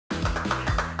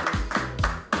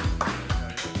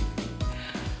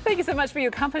Thank you so much for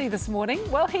your company this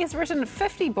morning. Well, he has written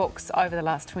 50 books over the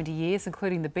last 20 years,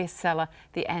 including the bestseller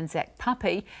The Anzac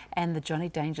Puppy and the Johnny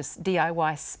Dangerous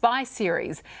DIY Spy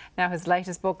series. Now his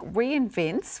latest book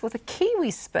reinvents, with a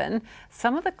Kiwi spin,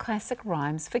 some of the classic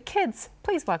rhymes for kids.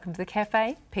 Please welcome to the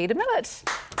cafe, Peter Millett.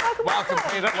 Welcome,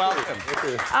 Peter. Welcome.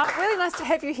 Really nice to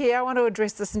have you here. I want to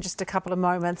address this in just a couple of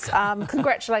moments.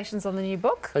 Congratulations on the new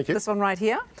book. Thank you. This one right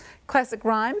here. Classic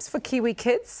rhymes for Kiwi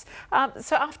kids.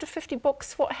 So after 50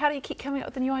 books, how do you keep coming up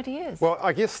with the new ideas? Well,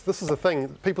 I guess this is the thing.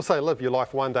 People say live your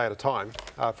life one day at a time.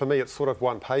 For me, it's sort of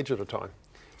one page at a time.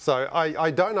 So I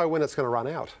don't know when it's going to run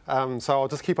out. So I'll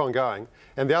just keep on going.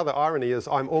 And the other irony is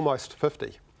I'm almost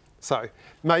 50. So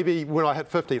maybe when I hit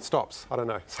 50, it stops. I don't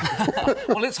know.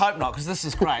 Well, let's hope not, because this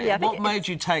is great. Yeah, what made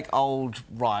you take old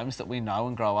rhymes that we know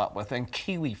and grow up with and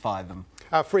Kiwify them?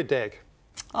 Fred Dagg.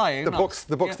 Oh, yeah. The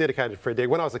book's dedicated to Fred Dagg.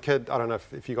 When I was a kid, I don't know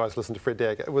if you guys listened to Fred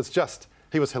Dagg, it was just,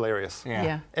 he was hilarious.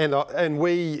 Yeah. And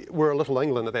we were a little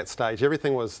England at that stage.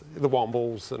 Everything was the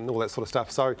Wombles and all that sort of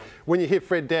stuff. So when you hear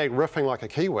Fred Dagg riffing like a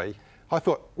Kiwi, I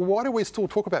thought, well, why do we still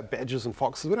talk about badgers and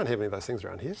foxes? We don't have any of those things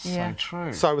around here. Yeah. So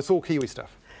true. So it's all Kiwi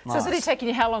stuff. So it's only taken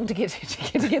you how long to get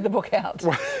the book out?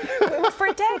 Was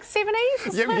Fred Dagg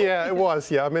 70s? Yeah, it was.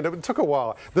 Yeah, I mean, it took a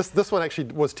while. This one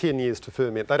actually was 10 years to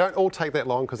ferment. They don't all take that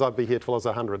long because I'd be here till I was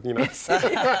 100, you know.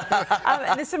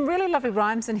 And there's some really lovely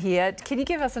rhymes in here. Can you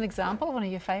give us an example of one of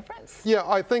your favourites? Yeah,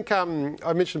 I think I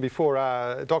mentioned before,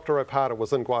 Dr. Opata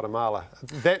was in Guatemala.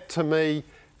 That, to me,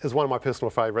 is one of my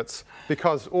personal favourites,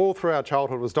 because all through our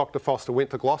childhood was Dr. Foster went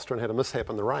to Gloucester and had a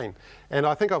mishap in the rain. And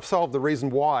I think I've solved the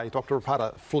reason why Dr.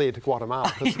 Opata fled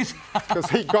Guatemala, because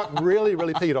he got really,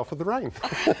 really peed off with the rain.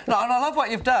 No, and I love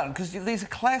what you've done, because these are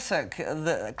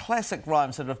the classic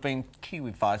rhymes that have been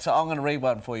Kiwified. So I'm going to read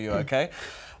one for you, okay?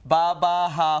 Bar,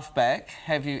 halfback,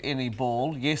 have you any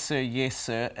ball? Yes,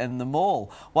 sir, in the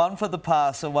mall. One for the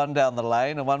passer, one down the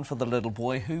lane, and one for the little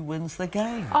boy who wins the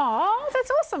game. Oh, that's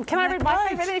awesome. Can I read my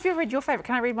favourite? If you read your favourite,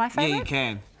 can I read my favourite? Yeah, you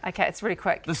can. Okay, it's really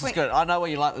quick. This is good. I know why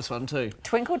you like this one too.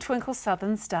 Twinkle, twinkle,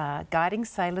 southern star, guiding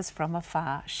sailors from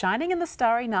afar, shining in the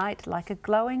starry night like a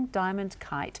glowing diamond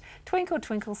kite. Twinkle,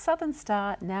 twinkle, southern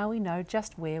star, now we know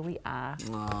just where we are.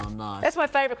 Oh, nice. That's my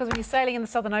favourite, because when you're sailing in the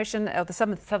Southern Ocean, or the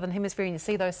southern hemisphere, and you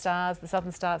see those stars, the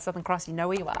Southern Star, Southern Cross, you know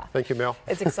where you are. Thank you, Mel.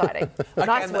 It's exciting. Okay,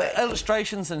 Nice and work. the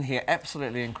illustrations in here,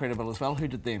 absolutely incredible as well. Who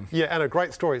did them? Yeah, and a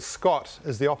great story. Scott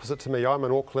is the opposite to me. I'm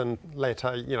an Auckland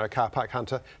latte, car park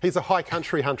hunter. He's a high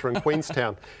country hunter in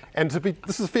Queenstown. And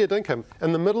this is fair dinkum.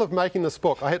 In the middle of making this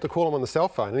book, I had to call him on the cell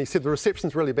phone, and he said, the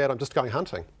reception's really bad, I'm just going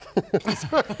hunting. And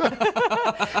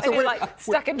you're like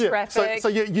stuck in traffic. So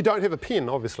you don't have a pen,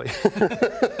 obviously.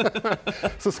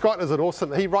 So Scott is an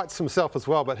awesome, he writes himself as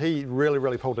well, but he really,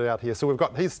 really pulled it out here. So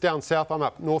he's down south, I'm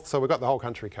up north, so we've got the whole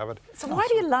country covered. So why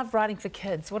do you love writing for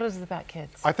kids? What is it about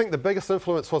kids? I think the biggest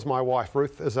influence was my wife.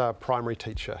 Ruth is a primary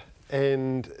teacher.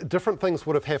 And different things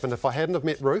would have happened if I hadn't have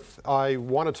met Ruth. I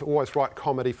wanted to always write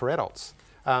comedy for adults.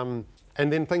 And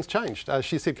then things changed.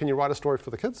 She said, can you write a story for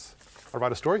the kids? I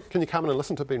write a story. Can you come in and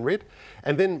listen to it being read?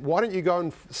 And then why don't you go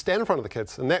and stand in front of the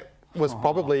kids? And that was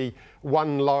probably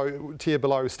one tier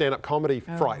below stand-up comedy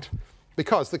fright.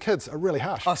 Because the kids are really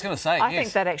harsh. I was going to say, I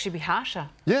think that'd actually be harsher.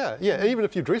 Yeah, and even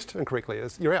if you're dressed incorrectly,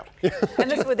 you're out. And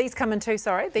this is where these come in too,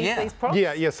 sorry? These props?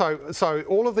 Yeah, so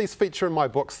all of these feature in my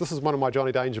books. This is one of my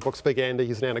Johnny Danger books, Big Andy,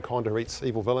 he's an anaconda who eats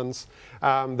evil villains.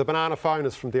 The banana phone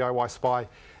is from DIY Spy.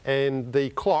 And the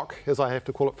clock, as I have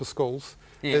to call it for schools,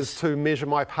 is to measure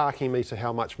my parking meter,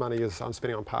 how much money I'm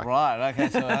spending on parking. Right, okay,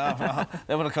 so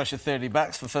that would have cost you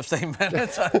 $30 for 15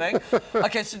 minutes, I think.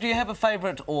 Okay, so do you have a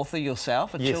favourite author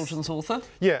yourself, a children's author?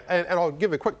 Yeah, and I'll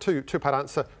give a quick two-part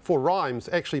answer. For rhymes,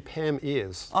 actually Pam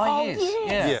Ayres. Oh,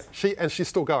 yes. Yeah, she's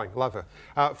still going, love her.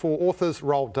 For authors,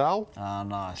 Roald Dahl. Oh,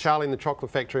 nice. Charlie and the Chocolate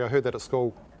Factory, I heard that at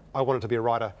school. I wanted to be a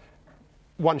writer.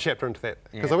 One chapter into that.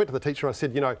 Because I went to the teacher and I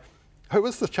said, who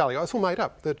is this Charlie? Oh, it's all made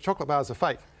up. The chocolate bars are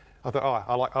fake. I thought,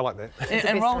 I like that.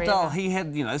 And Roald Dahl, he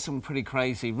had, some pretty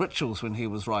crazy rituals when he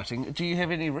was writing. Do you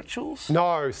have any rituals?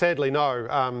 No, sadly, no.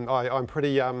 I'm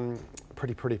pretty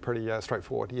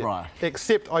straightforward. Yeah. Right.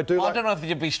 Except I do. Well, I don't know if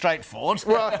you'd be straightforward.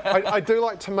 Well, I do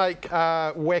like to make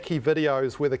wacky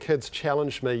videos where the kids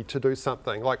challenge me to do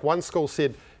something. Like one school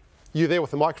said, "You there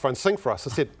with the microphone, sing for us."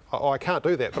 I said, "Oh, I can't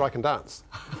do that, but I can dance."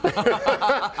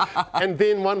 And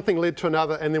then one thing led to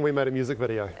another, and then we made a music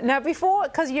video. Now,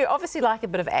 because you obviously like a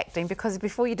bit of acting, because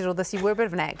before you did all this, you were a bit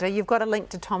of an actor. You've got a link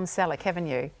to Tom Selleck, haven't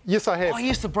you? Yes, I have. Oh,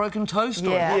 yes, the broken toe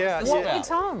story. Yeah. What were you,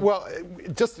 Tom? Well,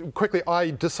 just quickly,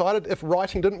 I decided if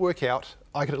writing didn't work out,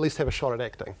 I could at least have a shot at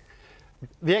acting.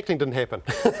 The acting didn't happen.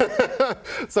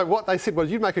 So what they said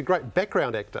was, you'd make a great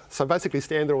background actor. So basically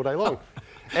stand there all day long.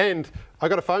 And I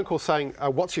got a phone call saying,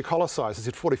 what's your collar size? I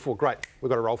said, 44, great, we've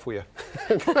got a role for you.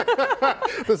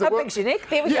 There's a picture, Nick,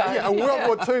 there we go. Yeah, a World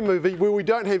War II movie where we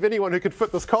don't have anyone who could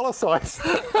fit this collar size.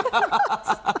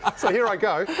 So here I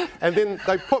go. And then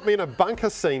they put me in a bunker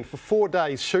scene for 4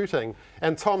 days shooting,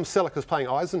 and Tom Selleck is playing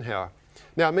Eisenhower.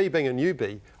 Now, me being a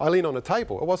newbie, I lean on a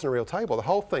table. It wasn't a real table. The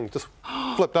whole thing just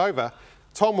flipped over.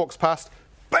 Tom walks past,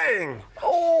 bang!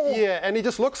 Oh. Yeah, and he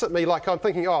just looks at me like I'm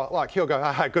thinking, oh, like he'll go,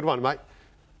 ah, good one, mate.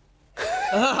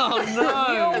 Oh,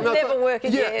 no. You'll never work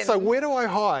again. Yeah, so where do I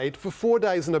hide for 4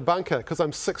 days in a bunker? Because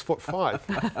I'm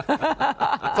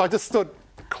 6'5". So I just stood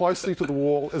closely to the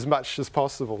wall as much as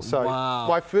possible. So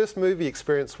my first movie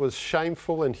experience was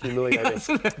shameful and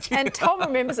humiliating. And Tom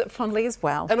remembers it fondly as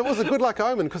well. And it was a good luck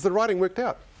omen because the writing worked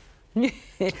out.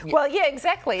 Well, yeah,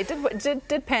 exactly. It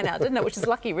did pan out, didn't it? Which is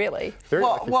lucky, really. Very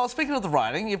lucky. Well, speaking of the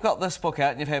writing, you've got this book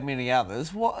out and you've had many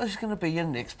others. What is going to be your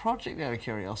next project, out of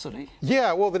curiosity?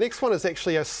 Yeah, well, the next one is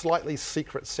actually a slightly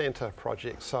secret Santa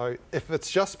project. So if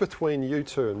it's just between you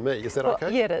two and me, is that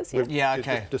okay? Yeah, it is. Yeah, yeah,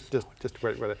 okay. Just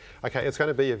wait. Okay, it's going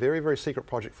to be a very, very secret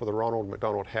project for the Ronald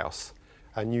McDonald House,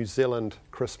 a New Zealand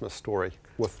Christmas story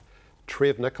with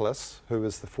Trev Nicholas, who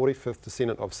is the 45th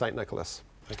descendant of St. Nicholas.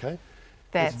 Okay.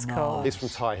 That's cool. He's from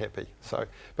Taihape. So,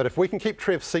 but if we can keep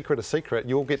Trev's secret a secret,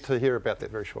 you'll get to hear about that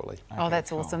very shortly. Oh, that's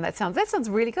cool. Awesome. That sounds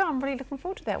really good. I'm really looking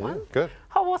forward to that one. Good.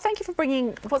 Oh, well, thank you for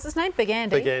bringing, what's his name? Big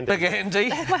Andy. Big Andy. Big Andy.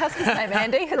 My husband's name,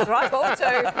 Andy. That's right, all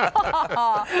too.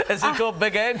 Is he called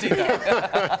Big Andy, though?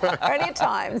 Only at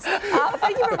times.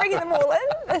 Thank you for bringing them all in.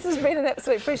 This has been an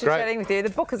absolute pleasure chatting with you. The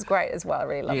book is great as well. I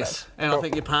really love it. And I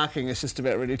think your parking is just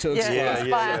about ready to expire.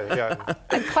 Yeah.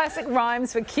 And Classic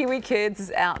Rhymes for Kiwi Kids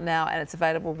is out now and it's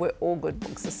available where all good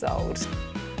books are sold.